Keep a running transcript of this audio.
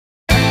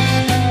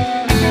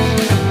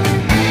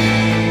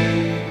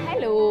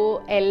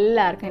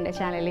എല്ലാവർക്കും എൻ്റെ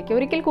ചാനലിലേക്ക്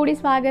ഒരിക്കൽ കൂടി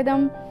സ്വാഗതം.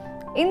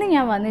 ഇന്ന്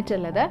ഞാൻ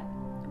വന്നിട്ടുള്ളത്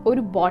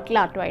ഒരു ബോട്ടിൽ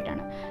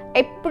ആർട്ടുമായിട്ടാണ്.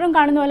 എപ്പോഴും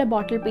കാണുന്ന പോലെ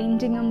ബോട്ടിൽ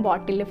പെയിൻറ്റിങ്ങും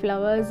ബോട്ടിൽ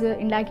ഫ്ലവേഴ്സ്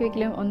ഉണ്ടാക്കി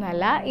വയ്ക്കലും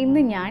ഒന്നുമല്ല.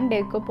 ഇന്ന് ഞാൻ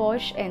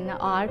ഡെക്കോപോഷ് എന്ന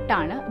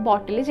ആർട്ടാണ്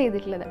ബോട്ടിൽ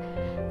ചെയ്തിട്ടുള്ളത്.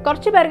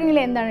 കുറച്ച്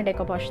പേർക്കെങ്കിലും എന്താണ്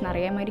ഡെക്കോപോഷ് എന്ന്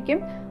അറിയാമായിരിക്കും.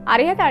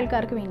 അറിയാത്ത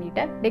ആൾക്കാർക്ക്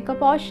വേണ്ടിയിട്ട്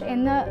ഡെക്കോപോഷ്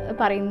എന്ന്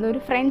പറയുന്നത്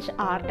ഒരു ഫ്രഞ്ച്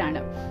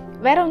ആർട്ടാണ്.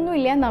 വേറെ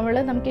ഒന്നുമില്ല,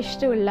 നമുക്ക്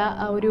ഇഷ്ടമുള്ള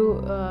ഒരു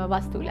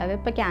വസ്തുവിൽ,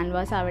 അതിപ്പോൾ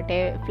ക്യാൻവാസ്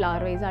ആവട്ടെ,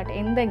 ഫ്ലവർ വേസ് ആവട്ടെ,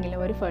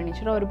 എന്തെങ്കിലും ഒരു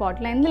ഫർണിച്ചറോ ഒരു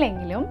ബോട്ടിലോ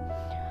എന്തിലെങ്കിലും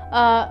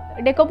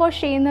ഡെക്കോപോഷ്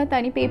ചെയ്യുന്ന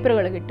തനി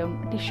പേപ്പറുകൾ കിട്ടും,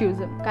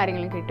 ടിഷ്യൂസും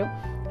കാര്യങ്ങളും കിട്ടും.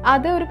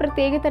 അത് ഒരു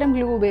പ്രത്യേക തരം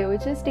ഗ്ലൂ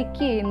ഉപയോഗിച്ച്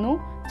സ്റ്റിക്ക്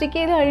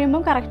ചെയ്ത്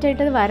കഴിയുമ്പം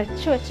കറക്റ്റായിട്ട് അത്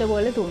വരച്ച് വെച്ച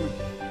പോലെ തോന്നും.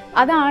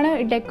 അതാണ്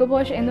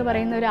ഡെക്കോപോഷ് എന്ന്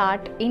പറയുന്ന ഒരു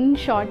ആർട്ട്. ഇൻ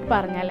ഷോർട്ട്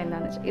പറഞ്ഞാൽ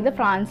എന്താണെന്ന് വെച്ചാൽ, ഇത്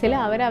ഫ്രാൻസിൽ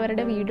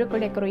അവരുടെ വീടൊക്കെ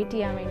ഡെക്കറേറ്റ്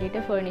ചെയ്യാൻ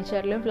വേണ്ടിയിട്ട്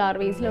ഫർണിച്ചറിലും ഫ്ലവർ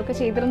വേസിലും ഒക്കെ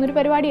ചെയ്തിരുന്നൊരു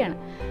പരിപാടിയാണ്.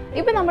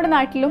 ഇപ്പോൾ നമ്മുടെ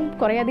നാട്ടിലും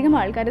കുറേയധികം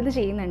ആൾക്കാർ ഇത്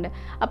ചെയ്യുന്നുണ്ട്.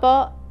 അപ്പോൾ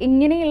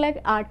ഇങ്ങനെയുള്ള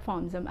ആർട്ട്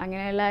ഫോംസും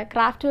അങ്ങനെയുള്ള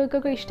ക്രാഫ്റ്റ്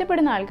വർക്കൊക്കെ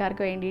ഇഷ്ടപ്പെടുന്ന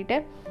ആൾക്കാർക്ക് വേണ്ടിയിട്ട്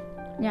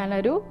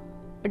ഞാനൊരു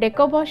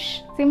ഡെക്കോപോഷ്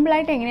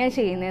സിമ്പിളായിട്ട് എങ്ങനെയാണ്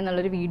ചെയ്യുന്നത്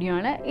എന്നുള്ളൊരു വീഡിയോ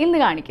ആണ് ഇന്ന്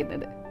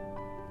കാണിക്കുന്നത്.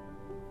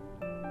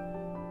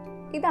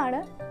 ഇതാണ്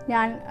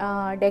ഞാൻ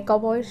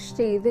ഡെക്കോപോഷ്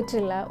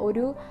ചെയ്തിട്ടുള്ള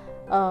ഒരു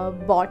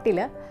ബോട്ടിൽ.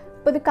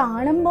 അപ്പോൾ ഇത്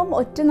കാണുമ്പം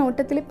ഒറ്റ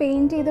നോട്ടത്തിൽ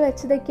പെയിൻറ്റ് ചെയ്ത്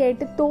വെച്ചതൊക്കെ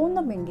ആയിട്ട്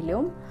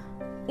തോന്നുമെങ്കിലും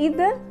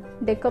ഇത്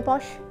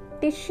ഡെക്കോപോഷ്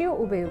ടിഷ്യൂ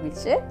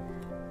ഉപയോഗിച്ച്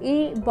ഈ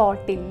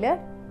ബോട്ടിലിൽ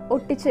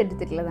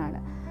ഒട്ടിച്ചെടുത്തിട്ടുള്ളതാണ്.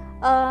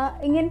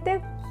 ഇങ്ങനത്തെ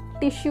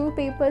ടിഷ്യൂ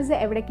പേപ്പേഴ്സ്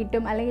എവിടെ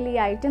കിട്ടും, അല്ലെങ്കിൽ ഈ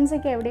ഐറ്റംസ്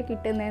ഒക്കെ എവിടെ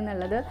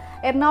കിട്ടുന്നതെന്നുള്ളത്,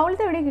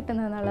 എറണാകുളത്ത് എവിടെ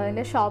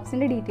കിട്ടുന്നതെന്നുള്ളതിൻ്റെ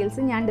ഷോപ്സിൻ്റെ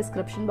ഡീറ്റെയിൽസ് ഞാൻ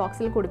ഡിസ്ക്രിപ്ഷൻ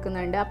ബോക്സിൽ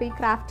കൊടുക്കുന്നുണ്ട്. അപ്പോൾ ഈ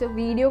ക്രാഫ്റ്റ്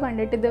വീഡിയോ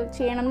കണ്ടിട്ട് ഇത്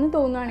ചെയ്യണമെന്ന്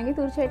തോന്നുകയാണെങ്കിൽ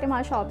തീർച്ചയായിട്ടും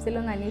ആ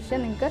ഷോപ്സിലൊന്ന്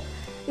അന്വേഷിച്ചാൽ നിങ്ങൾക്ക്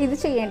ഇത്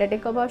ചെയ്യേണ്ട,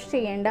 ഡെക്കോപോഷ്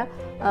ചെയ്യേണ്ട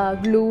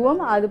ഗ്ലൂവും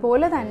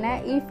അതുപോലെ തന്നെ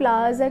ഈ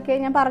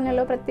ഫ്ലവേഴ്സൊക്കെ ഞാൻ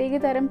പറഞ്ഞല്ലോ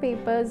പ്രത്യേക തരം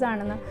പേപ്പേഴ്സ്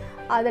ആണെന്ന്,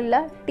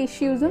 അതുള്ള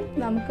ടിഷ്യൂസും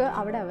നമുക്ക്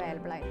അവിടെ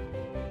അവൈലബിൾ ആയി.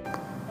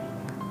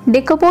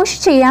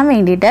 ഡെക്കോപോഷ് ചെയ്യാൻ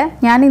വേണ്ടിയിട്ട്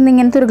ഞാൻ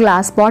ഇന്നിങ്ങനത്തെ ഒരു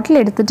ഗ്ലാസ് ബോട്ടിൽ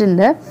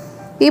എടുത്തിട്ടുണ്ട്.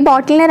 ഈ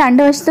ബോട്ടിലിന് രണ്ട്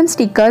വശത്തും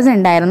സ്റ്റിക്കേഴ്സ്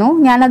ഉണ്ടായിരുന്നു.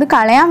 ഞാനത്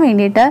കളയാൻ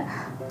വേണ്ടിയിട്ട്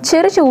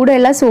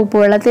ചൂടുള്ള സോപ്പ്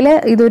വെള്ളത്തിൽ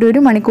ഇതൊരു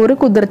മണിക്കൂർ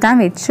കുതിർത്താൻ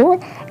വെച്ചു.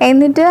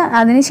 എന്നിട്ട്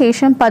അതിന്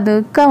ശേഷം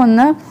പതുക്കെ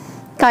ഒന്ന്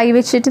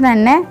കൈവച്ചിട്ട്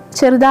തന്നെ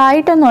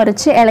ചെറുതായിട്ടൊന്ന്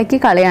ഉരച്ച് ഇളക്കി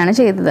കളയാണ്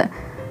ചെയ്തത്.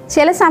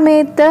 ചില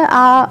സമയത്ത്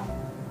ആ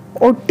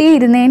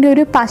ഒട്ടിയിരുന്നതിൻ്റെ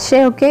ഒരു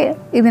പശയൊക്കെ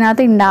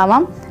ഇതിനകത്ത്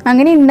ഉണ്ടാവാം.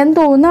 അങ്ങനെ ഉണ്ടെന്ന്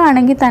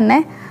തോന്നുകയാണെങ്കിൽ തന്നെ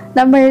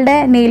നമ്മളുടെ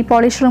നെയിൽ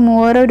പോളിഷ്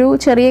റിമൂവർ ഒരു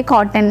ചെറിയ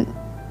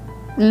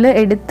കോട്ടണിൽ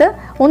എടുത്ത്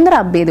ഒന്ന്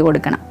റബ്ബ് ചെയ്ത്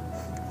കൊടുക്കണം.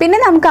 പിന്നെ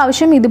നമുക്ക്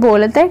ആവശ്യം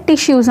ഇതുപോലത്തെ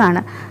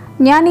ടിഷ്യൂസാണ്.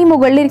 ഞാൻ ഈ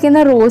മുകളിലിരിക്കുന്ന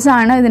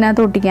റോസാണ്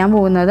ഇതിനകത്ത് ഒട്ടിക്കാൻ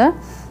പോകുന്നത്.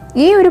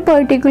 ഈ ഒരു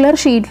പെർട്ടിക്കുലർ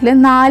ഷീറ്റിൽ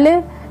 4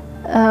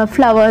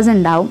 ഫ്ലവേഴ്സ്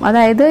ഉണ്ടാവും.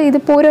 അതായത്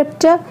ഇതിപ്പോൾ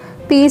ഒരൊറ്റ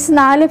പീസ്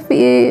 4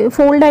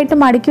 ഫോൾഡായിട്ട്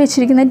മടക്കി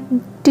വെച്ചിരിക്കുന്ന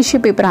ടിഷ്യൂ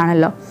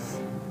പേപ്പറാണല്ലോ,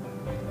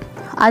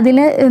 അതിൽ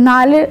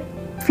 4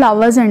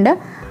 ഫ്ലവേഴ്സ് ഉണ്ട്.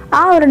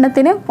 ആ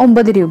ഒരെണ്ണത്തിന്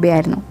 9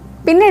 രൂപയായിരുന്നു.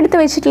 പിന്നെ എടുത്ത്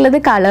വെച്ചിട്ടുള്ളത്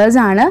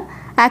കളേഴ്സാണ്.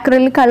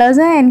 ആക്രിലിക്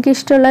കളേഴ്സ്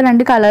എനിക്കിഷ്ടമുള്ള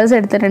 2 കളേഴ്സ്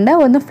എടുത്തിട്ടുണ്ട്.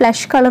 ഒന്ന്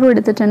ഫ്ലഷ് കളറും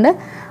എടുത്തിട്ടുണ്ട്,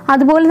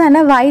 അതുപോലെ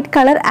തന്നെ വൈറ്റ്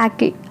കളർ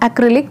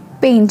ആക്രിലിക്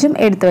പെയിൻറ്റും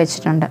എടുത്ത്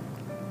വെച്ചിട്ടുണ്ട്.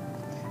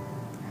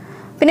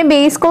 പിന്നെ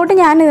ബേസ് കോട്ട്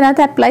ഞാൻ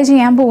ഇതിനകത്ത് അപ്ലൈ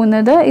ചെയ്യാൻ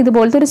പോകുന്നത്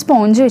ഇതുപോലത്തെ ഒരു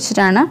സ്പോഞ്ച്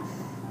വെച്ചിട്ടാണ്.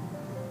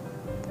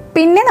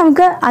 പിന്നെ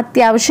നമുക്ക്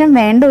അത്യാവശ്യം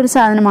വേണ്ട ഒരു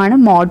സാധനമാണ്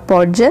മോഡ്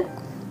പോഡ്ജ്.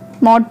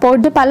 മോഡ്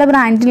പോഡ്ജ് പല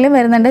ബ്രാൻഡിലും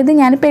വരുന്നുണ്ട്. ഇത്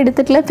ഞാനിപ്പോൾ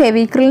എടുത്തിട്ടുള്ള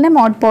ഫെവിക്രിലിൻ്റെ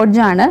മോഡ്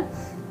പോഡ്ജാണ്.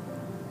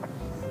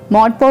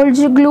 മോഡ്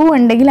പോഡ്ജ് ഗ്ലൂ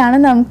ഉണ്ടെങ്കിലാണ്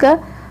നമുക്ക്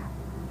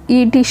ഈ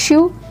ടിഷ്യൂ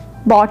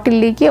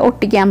ബോട്ടിലേക്ക്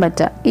ഒട്ടിക്കാൻ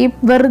പറ്റുക. ഈ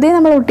വെറുതെ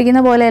നമ്മൾ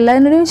ഒട്ടിക്കുന്ന പോലെയല്ല,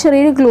 അതിനൊരു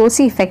ചെറിയൊരു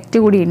ഗ്ലോസി ഇഫക്റ്റ്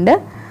കൂടിയുണ്ട്.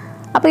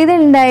 അപ്പോൾ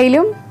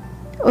ഇതെന്തായാലും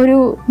ഒരു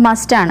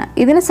മസ്റ്റാണ്.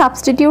 ഇതിന്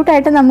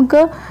സബ്സ്റ്റിറ്റ്യൂട്ടായിട്ട്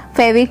നമുക്ക്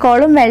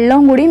ഫെവിക്കോളും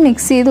വെള്ളവും കൂടി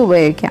മിക്സ് ചെയ്ത്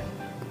ഉപയോഗിക്കാം.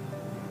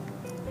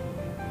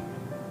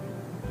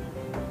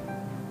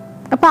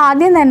 അപ്പോൾ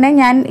ആദ്യം തന്നെ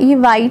ഞാൻ ഈ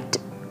വൈറ്റ്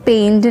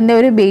പെയിൻറ്റിൻ്റെ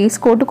ഒരു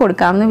ബേസ് കോട്ട്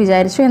കൊടുക്കാമെന്ന്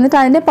വിചാരിച്ചു. എന്നിട്ട്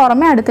അതിൻ്റെ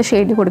പുറമെ അടുത്ത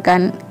ഷെയ്ഡ്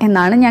കൊടുക്കാൻ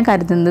എന്നാണ് ഞാൻ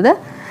കരുതുന്നത്.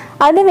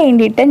 അതിന്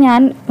വേണ്ടിയിട്ട്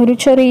ഞാൻ ഒരു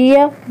ചെറിയ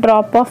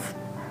ഡ്രോപ്പ് ഓഫ്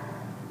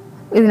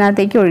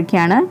ഇതിനകത്തേക്ക്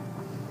ഒഴിക്കുകയാണ്.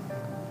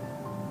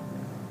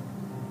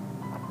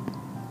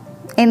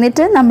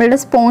 എന്നിട്ട് നമ്മളുടെ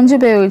സ്പോഞ്ച്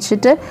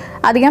ഉപയോഗിച്ചിട്ട്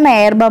അധികം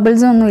എയർ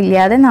ബബിൾസ് ഒന്നും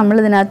ഇല്ലാതെ നമ്മൾ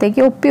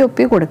ഇതിനകത്തേക്ക്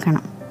ഒപ്പി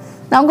കൊടുക്കണം.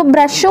 നമുക്ക്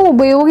ബ്രഷ്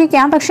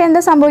ഉപയോഗിക്കാം, പക്ഷേ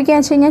എന്താ സംഭവിക്കുക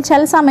വെച്ച് കഴിഞ്ഞാൽ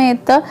ചില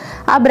സമയത്ത്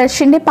ആ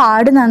ബ്രഷിൻ്റെ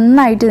പാട്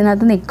നന്നായിട്ട്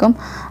ഇതിനകത്ത് നിൽക്കും.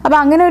 അപ്പോൾ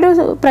അങ്ങനെ ഒരു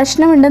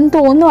പ്രശ്നമുണ്ടെന്ന്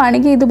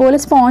തോന്നുവാണെങ്കിൽ ഇതുപോലെ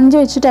സ്പോഞ്ച്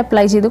വെച്ചിട്ട്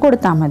അപ്ലൈ ചെയ്ത്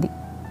കൊടുത്താൽ മതി.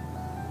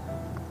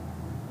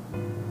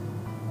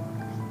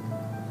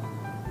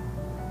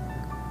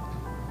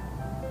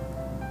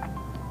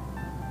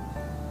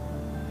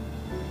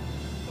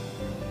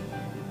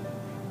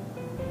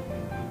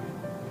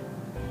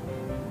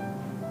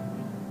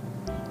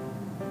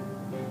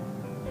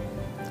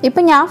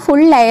 ഇപ്പം ഞാൻ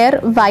ഫുൾ ലെയർ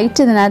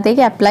വൈറ്റ്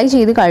ഇതിനകത്തേക്ക് അപ്ലൈ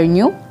ചെയ്ത്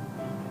കഴിഞ്ഞു.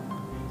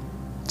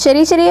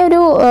 ചെറിയ ഒരു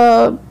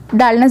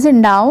ഡൾനെസ്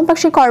ഉണ്ടാവും,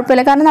 പക്ഷേ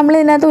കുഴപ്പമില്ല, കാരണം നമ്മൾ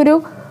ഇതിനകത്ത് ഒരു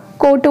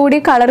കോട്ട് കൂടി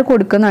കളർ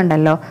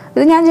കൊടുക്കുന്നുണ്ടല്ലോ.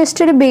 ഇത് ഞാൻ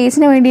ജസ്റ്റ് ഒരു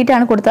ബേസിന്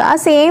വേണ്ടിയിട്ടാണ് കൊടുത്തത്. ആ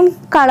സെയിം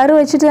കളർ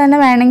വെച്ചിട്ട് തന്നെ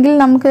വേണമെങ്കിൽ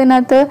നമുക്ക്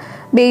ഇതിനകത്ത്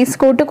ബേസ്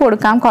കോട്ട്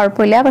കൊടുക്കാം,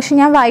 കുഴപ്പമില്ല. പക്ഷെ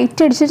ഞാൻ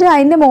വൈറ്റ് അടിച്ചിട്ട്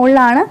അതിൻ്റെ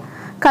മുകളിലാണ്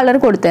കളർ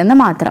കൊടുത്തതെന്ന്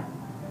മാത്രം.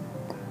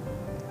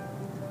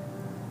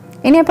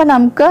 ഇനിയപ്പോൾ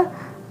നമുക്ക്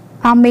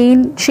ആ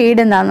മെയിൻ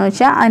ഷെയ്ഡ് എന്താണെന്ന്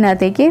വെച്ചാൽ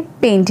അതിനകത്തേക്ക്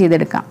പെയിൻറ്റ്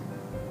ചെയ്തെടുക്കാം.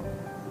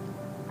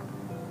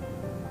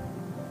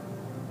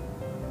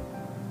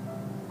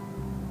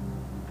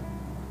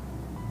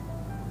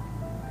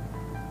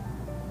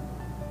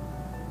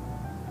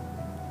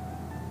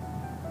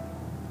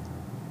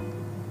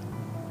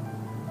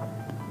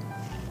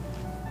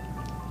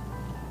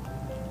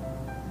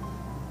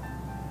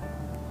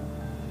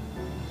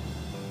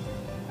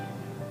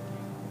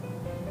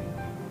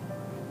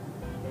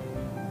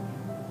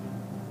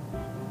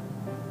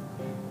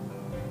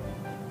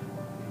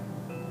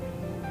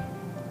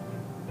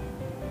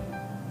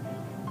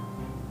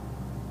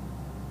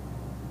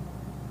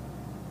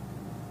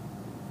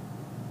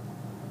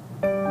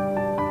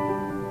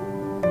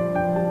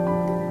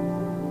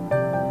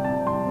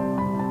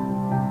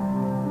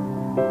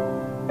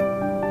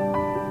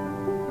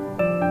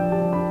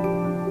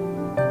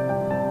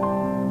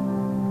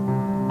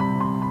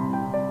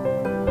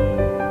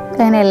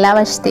 അങ്ങനെ എല്ലാ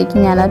വശത്തേക്കും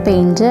ഞാൻ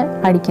പെയിൻറ്റ്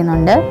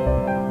അടിക്കുന്നുണ്ട്.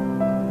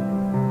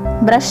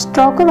 ബ്രഷ്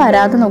സ്ട്രോക്ക്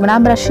വരാതെ നോക്കണം, ആ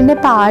ബ്രഷിൻ്റെ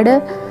പാട്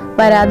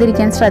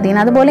വരാതിരിക്കാൻ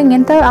ശ്രദ്ധിക്കണം. അതുപോലെ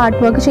ഇങ്ങനത്തെ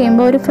ആർട്ട് വർക്ക്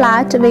ചെയ്യുമ്പോൾ ഒരു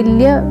ഫ്ലാറ്റ്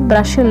വലിയ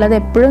ബ്രഷ് ഉള്ളത്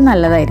എപ്പോഴും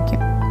നല്ലതായിരിക്കും.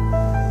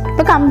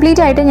 ഇപ്പോൾ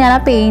കംപ്ലീറ്റ് ആയിട്ട് ഞാൻ ആ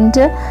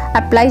പെയിൻറ്റ്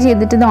അപ്ലൈ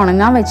ചെയ്തിട്ട് ഇത്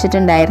ഉണങ്ങാൻ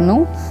വെച്ചിട്ടുണ്ടായിരുന്നു.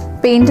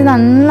 പെയിൻറ്റ്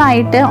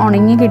നന്നായിട്ട്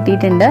ഉണങ്ങി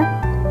കിട്ടിയിട്ടുണ്ട്.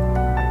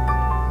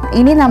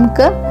 ഇനി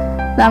നമുക്ക്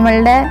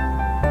നമ്മളുടെ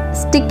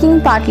സ്റ്റിക്കിംഗ്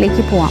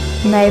പാർട്ടിലേക്ക് പോവാം.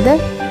 അതായത്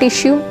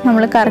ടിഷ്യൂ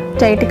നമ്മൾ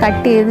കറക്റ്റായിട്ട്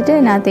കട്ട് ചെയ്തിട്ട്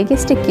ഇതിനകത്തേക്ക്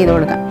സ്റ്റിക്ക് ചെയ്ത്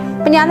കൊടുക്കാം.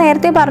 അപ്പം ഞാൻ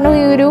നേരത്തെ പറഞ്ഞു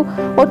ഈ ഒരു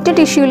ഒറ്റ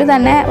ടിഷ്യൂവിൽ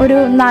തന്നെ ഒരു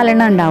 4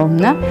 എണ്ണം ഉണ്ടാവും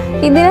എന്ന്.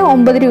 ഇതിന്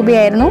 9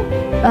 രൂപയായിരുന്നു,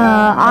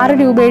 6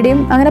 രൂപയുടെയും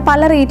അങ്ങനെ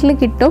പല റേറ്റിൽ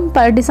കിട്ടും.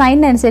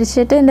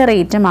 ഡിസൈനിനനുസരിച്ചിട്ട് ഇതിൻ്റെ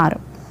റേറ്റ്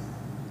മാറും.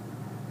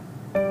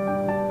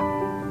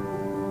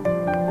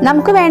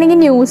 നമുക്ക് വേണമെങ്കിൽ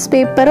ന്യൂസ്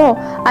പേപ്പറോ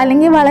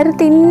അല്ലെങ്കിൽ വളരെ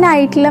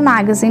തിന്നായിട്ടുള്ള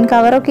മാഗസിൻ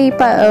കവറൊക്കെ ഈ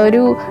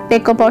ഒരു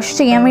ഡെക്കോപോഷ്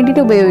ചെയ്യാൻ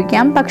വേണ്ടിയിട്ട്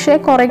ഉപയോഗിക്കാം. പക്ഷേ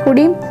കുറേ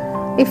കൂടി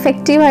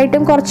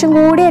ഇഫക്റ്റീവായിട്ടും കുറച്ചും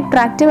കൂടി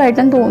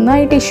അട്രാക്റ്റീവായിട്ടും തോന്നുക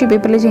ഈ ടിഷ്യൂ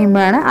പേപ്പറിൽ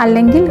ചെയ്യുമ്പോഴാണ്.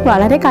 അല്ലെങ്കിൽ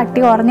വളരെ കട്ടി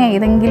കുറഞ്ഞ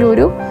ഏതെങ്കിലും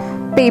ഒരു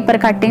പേപ്പർ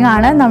കട്ടിംഗ്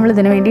ആണ് നമ്മൾ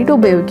ഇതിന് വേണ്ടിയിട്ട്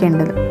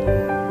ഉപയോഗിക്കേണ്ടത്.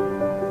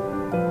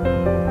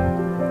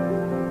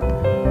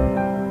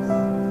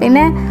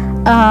 പിന്നെ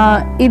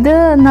ഇത്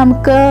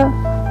നമുക്ക്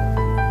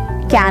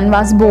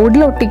ക്യാൻവാസ്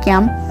ബോർഡിൽ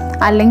ഒട്ടിക്കാം,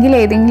 അല്ലെങ്കിൽ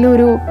ഏതെങ്കിലും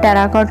ഒരു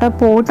ടെറാക്കോട്ട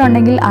പോട്ട്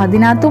ഉണ്ടെങ്കിൽ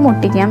അതിനകത്തും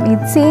ഒട്ടിക്കാം. ഈ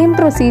സെയിം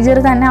പ്രൊസീജിയർ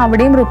തന്നെ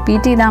അവിടെയും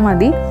റിപ്പീറ്റ് ചെയ്താൽ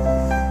മതി.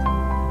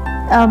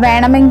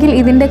 വേണമെങ്കിൽ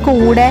ഇതിൻ്റെ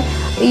കൂടെ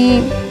ഈ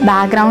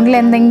ബാക്ക്ഗ്രൗണ്ടിൽ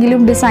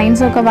എന്തെങ്കിലും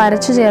ഡിസൈൻസൊക്കെ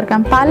വരച്ച്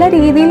ചേർക്കാം. പല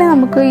രീതിയിൽ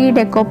നമുക്ക് ഈ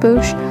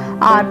ഡെക്കോപോഷ്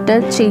ആർട്ട്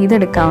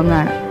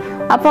ചെയ്തെടുക്കാവുന്നതാണ്.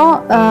 അപ്പോൾ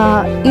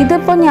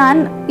ഇതിപ്പോൾ ഞാൻ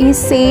ഈ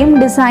സെയിം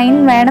ഡിസൈൻ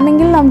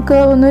വേണമെങ്കിൽ നമുക്ക്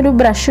ഒന്നൊരു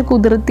ബ്രഷ്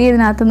കുതിർത്തി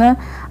ഇതിനകത്തുനിന്ന്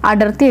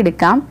അടർത്തി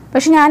എടുക്കാം.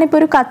 പക്ഷെ ഞാനിപ്പോൾ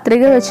ഒരു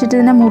കത്രിക വെച്ചിട്ട്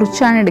ഇതിനെ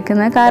മുറിച്ചാണ്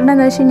എടുക്കുന്നത്. കാരണം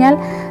എന്താ വെച്ച് കഴിഞ്ഞാൽ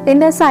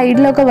ഇതിൻ്റെ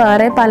സൈഡിലൊക്കെ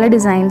വേറെ പല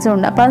ഡിസൈൻസും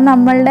ഉണ്ട്. അപ്പോൾ അത്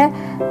നമ്മളുടെ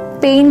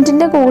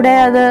പെയിൻറ്റിൻ്റെ കൂടെ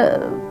അത്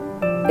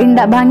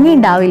ഭംഗി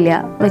ഉണ്ടാവില്ല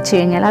വെച്ച്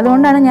കഴിഞ്ഞാൽ.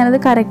 അതുകൊണ്ടാണ് ഞാനത്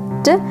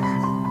കറക്റ്റ്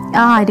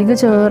ആ അരികു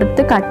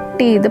ചേർത്ത് കട്ട്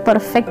ചെയ്ത്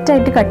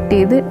പെർഫെക്റ്റായിട്ട് കട്ട്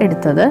ചെയ്ത്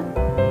എടുത്തത്.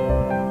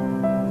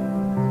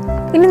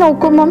 ഇനി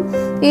നോക്കുമ്പം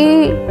ഈ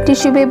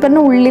ടിഷ്യൂ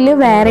പേപ്പറിന് ഉള്ളിൽ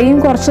വേറെയും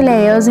കുറച്ച്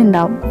ലെയേഴ്സ്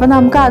ഉണ്ടാവും. അപ്പോൾ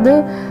നമുക്കത്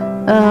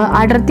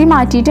അടർത്തി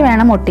മാറ്റിയിട്ട്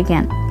വേണം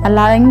ഒട്ടിക്കാൻ.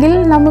 അല്ലാതെങ്കിൽ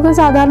നമുക്ക്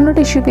സാധാരണ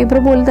ടിഷ്യൂ പേപ്പർ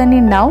പോലെ തന്നെ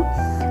ഉണ്ടാവും.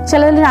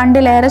 ചിലതിൽ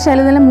 2 ലെയർ,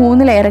 ചിലതിൽ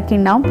 3 ലെയറൊക്കെ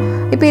ഉണ്ടാവും.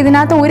 ഇപ്പോൾ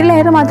ഇതിനകത്ത് ഒരു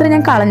ലെയർ മാത്രമേ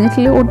ഞാൻ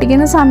കളഞ്ഞിട്ടുള്ളൂ.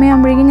 ഒട്ടിക്കുന്ന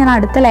സമയമാകുമ്പോഴേക്കും ഞാൻ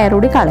അടുത്ത ലെയർ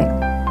കൂടി കളയും.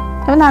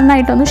 അപ്പോൾ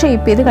നന്നായിട്ടൊന്ന്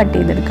ഷേപ്പ് ചെയ്ത് കട്ട്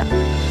ചെയ്തെടുക്കാം.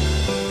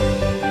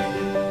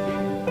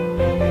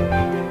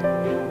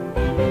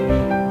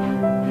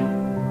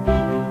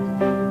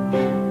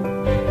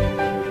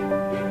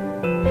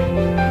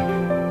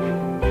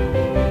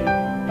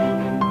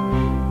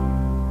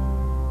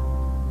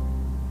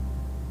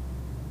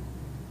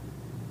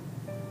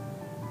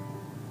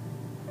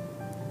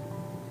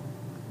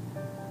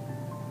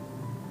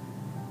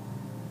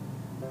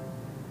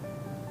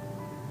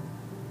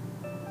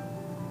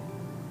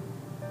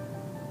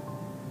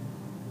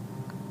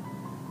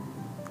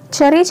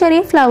 ചെറിയ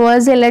ചെറിയ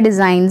ഫ്ലവേഴ്സുള്ള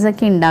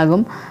ഡിസൈൻസൊക്കെ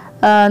ഉണ്ടാകും.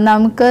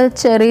 നമുക്ക്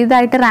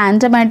ചെറിയതായിട്ട്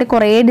റാൻഡമായിട്ട്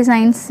കുറേ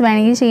ഡിസൈൻസ്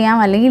വേണമെങ്കിൽ ചെയ്യാം.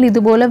 അല്ലെങ്കിൽ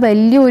ഇതുപോലെ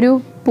വലിയൊരു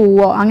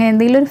പൂവോ അങ്ങനെ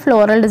എന്തെങ്കിലും ഒരു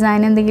ഫ്ലോറൽ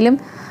ഡിസൈൻ എന്തെങ്കിലും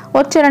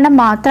ഒറ്റൊരെണ്ണം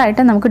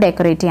മാത്രമായിട്ട് നമുക്ക്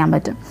ഡെക്കറേറ്റ് ചെയ്യാൻ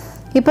പറ്റും.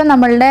 ഇപ്പം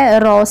നമ്മളുടെ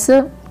റോസ്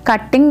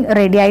കട്ടിങ്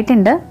റെഡി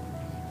ആയിട്ടുണ്ട്.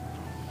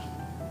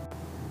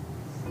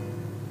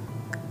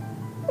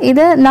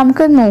 ഇത്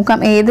നമുക്ക്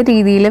നോക്കാം ഏത്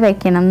രീതിയിൽ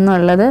വെക്കണം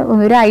എന്നുള്ളത്.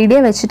 ഒരു ഐഡിയ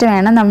വെച്ചിട്ട്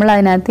വേണം നമ്മൾ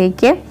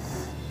അതിനകത്തേക്ക്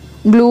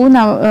ഗ്ലൂ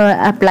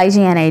അപ്ലൈ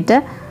ചെയ്യാനായിട്ട്.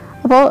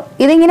 അപ്പോൾ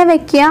ഇതിങ്ങനെ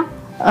വെക്കുക,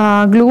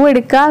 ഗ്ലൂ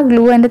എടുക്കുക,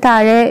 ഗ്ലൂ അതിൻ്റെ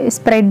താഴെ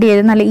സ്പ്രെഡ്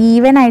ചെയ്ത് നല്ല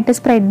ഈവനായിട്ട്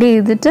സ്പ്രെഡ്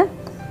ചെയ്തിട്ട്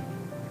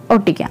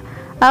ഒട്ടിക്കുക.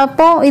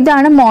 അപ്പോൾ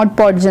ഇതാണ് മോഡ്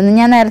പോഡ്ജ് എന്ന്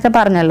ഞാൻ നേരത്തെ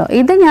പറഞ്ഞല്ലോ.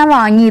 ഇത് ഞാൻ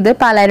വാങ്ങിയത്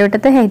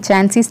പാലാരിവട്ടത്തെ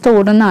H&C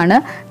സ്റ്റോറിൽ നിന്നാണ്.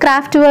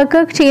 ക്രാഫ്റ്റ്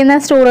വർക്ക് ചെയ്യുന്ന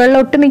സ്റ്റോറുകളിൽ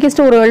ഒട്ടുമിക്ക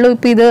സ്റ്റോറുകളിലും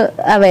ഇപ്പോൾ ഇത്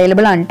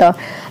അവൈലബിൾ ആണ് കേട്ടോ.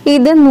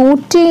 ഇത്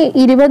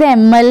 120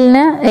 ml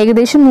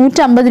ഏകദേശം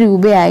 150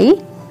 രൂപയായി.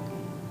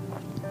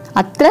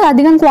 അത്ര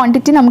അധികം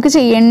ക്വാണ്ടിറ്റി നമുക്ക്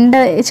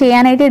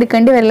ചെയ്യാനായിട്ട്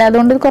എടുക്കേണ്ടി വരില്ല.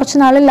 അതുകൊണ്ട് കുറച്ച്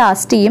നാൾ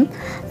ലാസ്റ്റ് ചെയ്യും.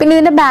 പിന്നെ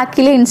ഇതിൻ്റെ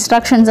ബാക്കിൽ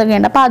ഇൻസ്ട്രക്ഷൻസ് ഒക്കെ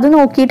ഉണ്ട്. അപ്പോൾ അത്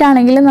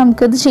നോക്കിയിട്ടാണെങ്കിലും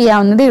നമുക്കിത്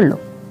ചെയ്യാവുന്നതേ ഉള്ളൂ.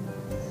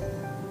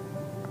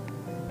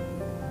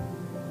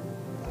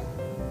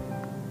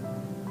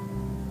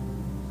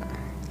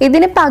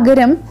 ഇതിന്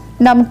പകരം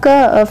നമുക്ക്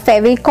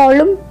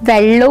ഫെവിക്കോളും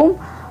വെള്ളവും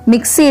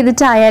മിക്സ്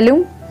ചെയ്തിട്ടായാലും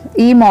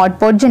ഈ മോഡ്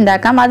പോഡ്ജ്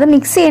ഉണ്ടാക്കാം. അത്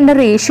മിക്സ്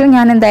ചെയ്യേണ്ട റേഷ്യോ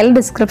ഞാൻ എന്തായാലും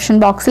ഡിസ്ക്രിപ്ഷൻ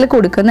ബോക്സിൽ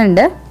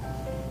കൊടുക്കുന്നുണ്ട്.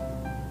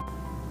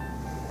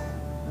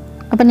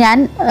 അപ്പം ഞാൻ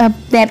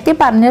നേരത്തെ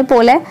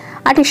പറഞ്ഞതുപോലെ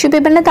ആ ടിഷ്യൂ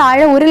പേപ്പറിൻ്റെ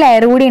താഴെ ഒരു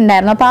ലെയർ കൂടി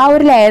ഉണ്ടായിരുന്നു. അപ്പോൾ ആ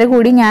ഒരു ലെയർ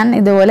കൂടി ഞാൻ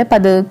ഇതുപോലെ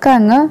പതുക്കെ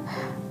അങ്ങ്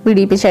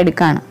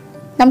പിടിപ്പിച്ചെടുക്കുകയാണ്.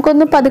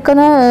 നമുക്കൊന്ന് പതുക്കെ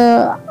ഒന്ന്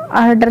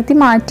അടർത്തി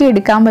മാറ്റി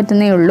എടുക്കാൻ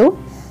പറ്റുന്നേ ഉള്ളൂ.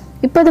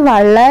 ഇപ്പോൾ ഇത്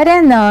വളരെ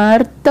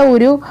നേർത്ത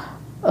ഒരു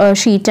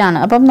ഷീറ്റാണ്.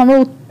 അപ്പം നമ്മൾ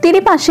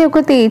ഒത്തിരി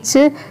പശയൊക്കെ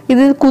തേച്ച്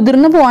ഇത്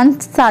കുതിർന്നു പോകാൻ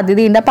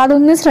സാധ്യതയുണ്ട്. അപ്പോൾ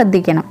അതൊന്ന്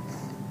ശ്രദ്ധിക്കണം.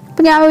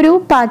 അപ്പോൾ ഞാൻ ഒരു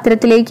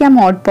പാത്രത്തിലേക്ക് ആ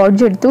മോഡ്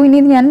പോഡ്ജ് എടുത്തു.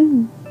 ഇനി ഞാൻ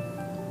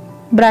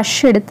ബ്രഷ്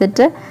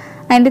എടുത്തിട്ട്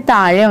അതിൻ്റെ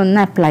താഴെ ഒന്ന്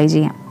അപ്ലൈ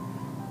ചെയ്യാം.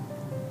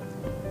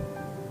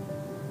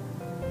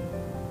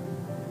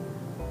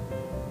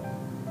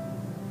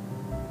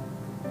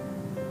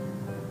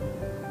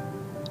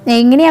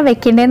 എങ്ങനെയാണ്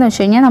വെക്കേണ്ടതെന്ന്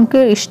വെച്ച് കഴിഞ്ഞാൽ നമുക്ക്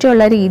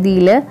ഇഷ്ടമുള്ള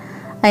രീതിയിൽ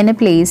അതിനെ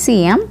പ്ലേസ്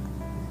ചെയ്യാം.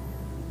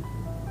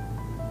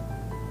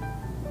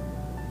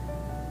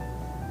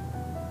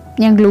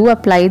 ഞാൻ ഗ്ലൂ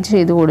അപ്ലൈ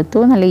ചെയ്ത് കൊടുത്തു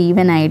നല്ല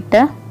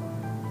ഈവനായിട്ട്.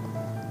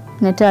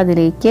 എന്നിട്ട്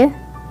അതിലേക്ക്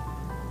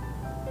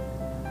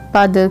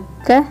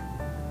പതുക്കെ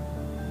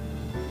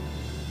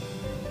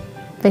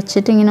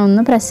വെച്ചിട്ട് ഇങ്ങനെ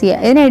ഒന്ന് പ്രസ്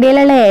ചെയ്യുക.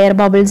 ഇതിനിടയിലുള്ള എയർ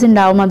ബബിൾസ്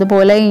ഉണ്ടാവും,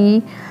 അതുപോലെ ഈ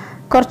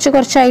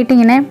കുറച്ചായിട്ട്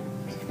ഇങ്ങനെ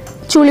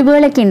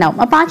ചുളിവുകളൊക്കെ ഉണ്ടാവും.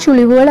 അപ്പോൾ ആ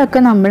ചുളിവുകളൊക്കെ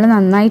നമ്മൾ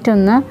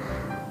നന്നായിട്ടൊന്ന്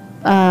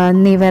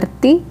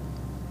നിവർത്തി,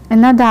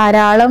 എന്നാൽ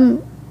ധാരാളം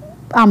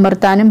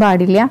അമർത്താനും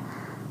പാടില്ല,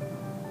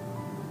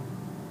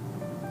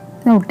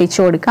 ഒട്ടിച്ചു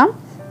കൊടുക്കാം.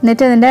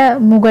 എന്നിട്ട് അതിൻ്റെ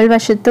മുകൾ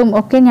വശത്തും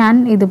ഒക്കെ ഞാൻ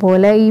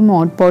ഇതുപോലെ ഈ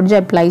മോഡ് പോഡ്ജ്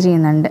അപ്ലൈ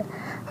ചെയ്യുന്നുണ്ട്.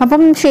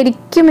 അപ്പം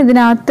ശരിക്കും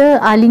ഇതിനകത്ത്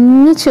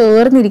അലിഞ്ഞ്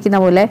ചേർന്നിരിക്കുന്ന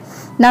പോലെ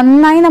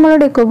നന്നായി നമ്മൾ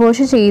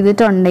ഡെക്കോപോഷ്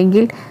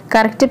ചെയ്തിട്ടുണ്ടെങ്കിൽ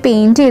കറക്റ്റ്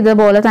പെയിൻറ്റ് ചെയ്ത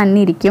പോലെ തന്നെ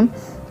ഇരിക്കും.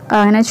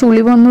 അങ്ങനെ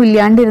ചുളിവൊന്നും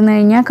ഇല്ലാണ്ടിരുന്നു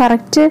കഴിഞ്ഞാൽ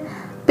കറക്റ്റ്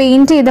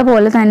പെയിൻറ്റ് ചെയ്ത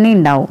പോലെ തന്നെ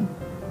ഉണ്ടാവും.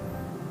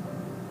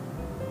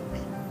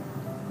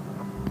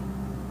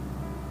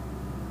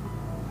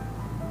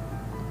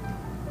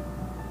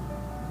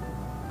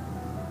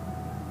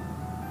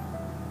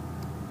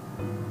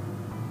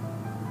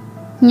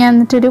 ഞാൻ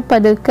എന്നിട്ടൊരു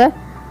പതുക്കെ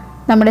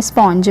നമ്മുടെ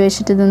സ്പോഞ്ച്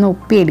വെച്ചിട്ട് ഇതൊന്ന്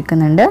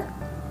ഒപ്പിയെടുക്കുന്നുണ്ട്.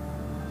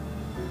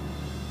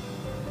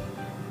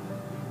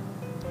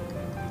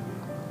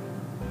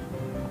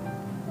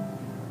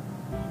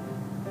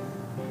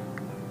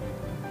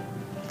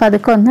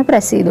 പതുക്കെ ഒന്ന്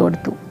പ്രസ് ചെയ്ത്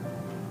കൊടുത്തു.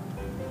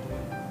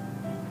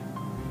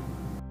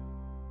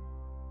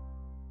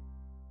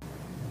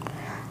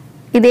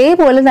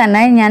 ഇതേപോലെ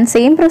തന്നെ ഞാൻ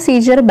സെയിം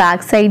പ്രൊസീജിയർ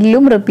ബാക്ക്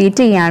സൈഡിലും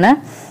റിപ്പീറ്റ് ചെയ്യാണ്.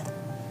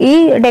 ഈ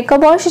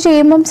ഡെക്കോപോഷ്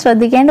ചെയ്യുമ്പം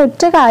ശ്രദ്ധിക്കേണ്ട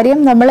ഒറ്റ കാര്യം,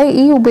 നമ്മൾ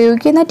ഈ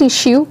ഉപയോഗിക്കുന്ന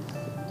ടിഷ്യൂ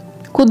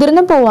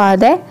കുതിർന്നു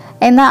പോവാതെ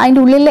എന്നാൽ അതിൻ്റെ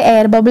ഉള്ളിൽ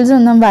എയർ ബബിൾസ്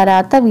ഒന്നും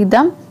വരാത്ത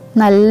വിധം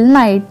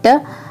നന്നായിട്ട്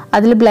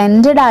അതിൽ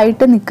ബ്ലെൻഡഡ്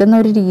ആയിട്ട് നിൽക്കുന്ന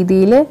ഒരു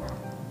രീതിയിൽ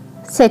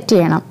സെറ്റ്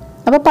ചെയ്യണം.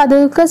 അപ്പോൾ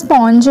പതുക്കെ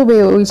സ്പോഞ്ച്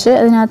ഉപയോഗിച്ച്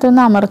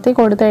അതിനകത്തൊന്ന് അമർത്തി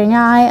കൊടുത്തു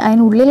കഴിഞ്ഞാൽ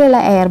അതിനുള്ളിലുള്ള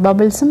എയർ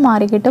ബബിൾസും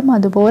മാറിക്കിട്ടും.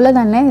 അതുപോലെ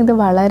തന്നെ ഇത്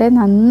വളരെ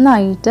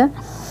നന്നായിട്ട്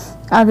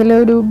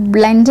അതിലൊരു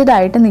ബ്ലെൻഡഡ്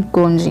ആയിട്ട്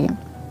നിൽക്കുകയും ചെയ്യും.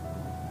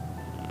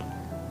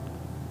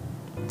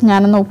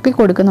 ഞാനൊന്ന് ഒപ്പി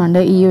കൊടുക്കുന്നുണ്ട്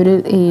ഈ ഒരു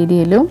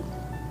ഏരിയയിലും.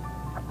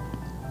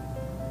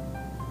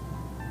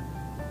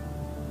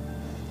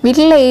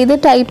 വീട്ടിൽ ഏത്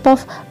ടൈപ്പ്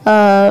ഓഫ്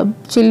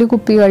ചില്ലി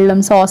കുപ്പികളിലും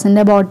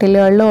സോസിൻ്റെ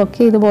ബോട്ടിലുകളിലും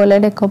ഒക്കെ ഇതുപോലെ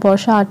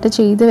ഡെക്കോപോഷ് ആർട്ട്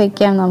ചെയ്ത്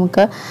വെക്കാം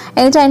നമുക്ക്.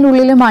 എന്നിട്ട് അതിൻ്റെ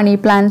ഉള്ളിൽ മണി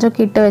പ്ലാന്റ്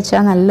ഒക്കെ ഇട്ട്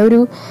വെച്ചാൽ നല്ലൊരു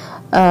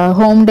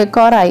ഹോം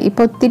ഡെക്കോറായി.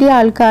 ഇപ്പോൾ ഒത്തിരി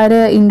ആൾക്കാർ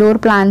ഇൻഡോർ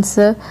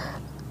പ്ലാന്റ്സ്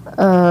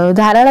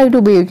ധാരാളമായിട്ട്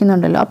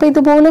ഉപയോഗിക്കുന്നുണ്ടല്ലോ. അപ്പോൾ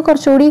ഇതുപോലെ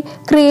കുറച്ചുകൂടി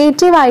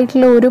ക്രിയേറ്റീവ്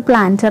ആയിട്ടുള്ള ഒരു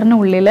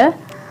പ്ലാന്ററിനുള്ളിൽ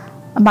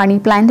മണി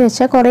പ്ലാന്റ്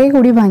വെച്ചാൽ കുറേ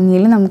കൂടി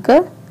ഭംഗിയിൽ നമുക്ക്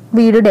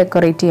വീട്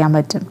ഡെക്കറേറ്റ് ചെയ്യാൻ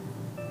പറ്റും.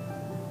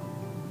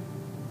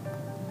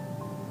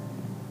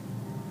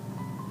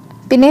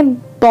 പിന്നെ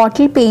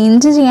ബോട്ടിൽ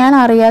പെയിൻറ്റ് ചെയ്യാൻ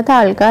അറിയാത്ത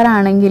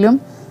ആൾക്കാരാണെങ്കിലും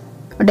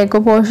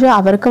ഡെക്കോപോഷ്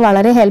അവർക്ക്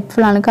വളരെ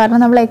ഹെൽപ്ഫുൾ ആണ്. കാരണം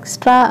നമ്മൾ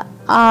എക്സ്ട്രാ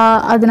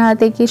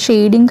അതിനകത്തേക്ക്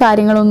ഷെയ്ഡിങ്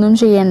കാര്യങ്ങളൊന്നും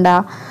ചെയ്യണ്ട.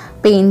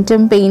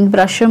 പെയിൻറ്റും പെയിൻറ്റ്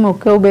ബ്രഷും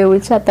ഒക്കെ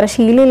ഉപയോഗിച്ച് അത്ര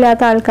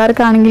ശീലമില്ലാത്ത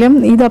ആൾക്കാർക്കാണെങ്കിലും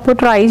ഇതപ്പോൾ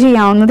ട്രൈ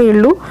ചെയ്യാവുന്നതേ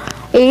ഉള്ളൂ.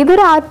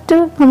 ഏതൊരു ആർട്ട്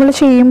നമ്മൾ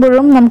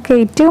ചെയ്യുമ്പോഴും നമുക്ക്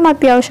ഏറ്റവും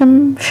അത്യാവശ്യം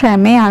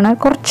ക്ഷമയാണ്.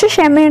 കുറച്ച്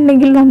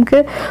ക്ഷമയുണ്ടെങ്കിൽ നമുക്ക്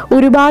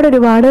ഒരുപാട്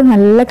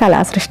നല്ല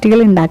കലാസൃഷ്ടികൾ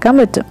ഉണ്ടാക്കാൻ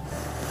പറ്റും.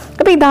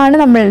 അപ്പോൾ ഇതാണ്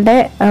നമ്മളുടെ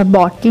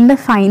ബോട്ടിലിൻ്റെ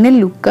ഫൈനൽ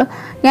ലുക്ക്.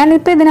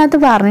 ഞാനിപ്പോൾ ഇതിനകത്ത്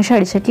വാർണിഷ്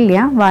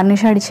അടിച്ചിട്ടില്ല.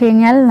 വാർണിഷ് അടിച്ചു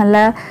കഴിഞ്ഞാൽ നല്ല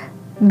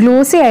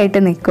ഗ്ലോസി ആയിട്ട്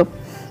നിൽക്കും.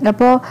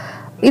 അപ്പോൾ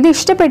ഇത്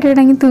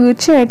ഇഷ്ടപ്പെട്ടിട്ടുണ്ടെങ്കിൽ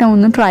തീർച്ചയായിട്ടും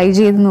ഒന്ന് ട്രൈ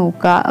ചെയ്ത്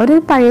നോക്കുക. ഒരു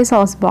പഴയ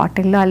സോസ്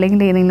ബോട്ടിലോ അല്ലെങ്കിൽ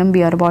ഏതെങ്കിലും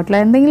ബിയർ ബോട്ടിലോ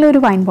എന്തെങ്കിലും ഒരു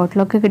വൈൻ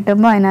ബോട്ടിലോ ഒക്കെ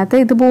കിട്ടുമ്പോൾ അതിനകത്ത്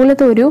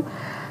ഇതുപോലത്തെ ഒരു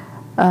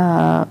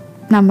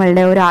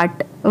നമ്മളുടെ ഒരു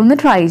ആർട്ട് ഒന്ന്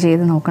ട്രൈ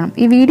ചെയ്ത് നോക്കണം.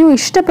 ഈ വീഡിയോ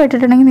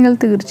ഇഷ്ടപ്പെട്ടിട്ടുണ്ടെങ്കിൽ നിങ്ങൾ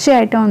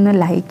തീർച്ചയായിട്ടും ഒന്ന്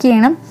ലൈക്ക്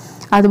ചെയ്യണം.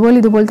 അതുപോലെ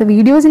ഇതുപോലത്തെ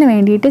വീഡിയോസിന്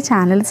വേണ്ടിയിട്ട്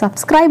ചാനൽ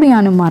സബ്സ്ക്രൈബ്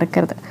ചെയ്യാനും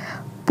മറക്കരുത്.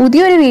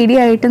 പുതിയൊരു വീഡിയോ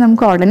ആയിട്ട്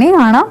നമുക്ക് ഉടനെ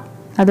കാണാം.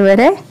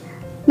 അതുവരെ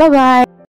ബൈ.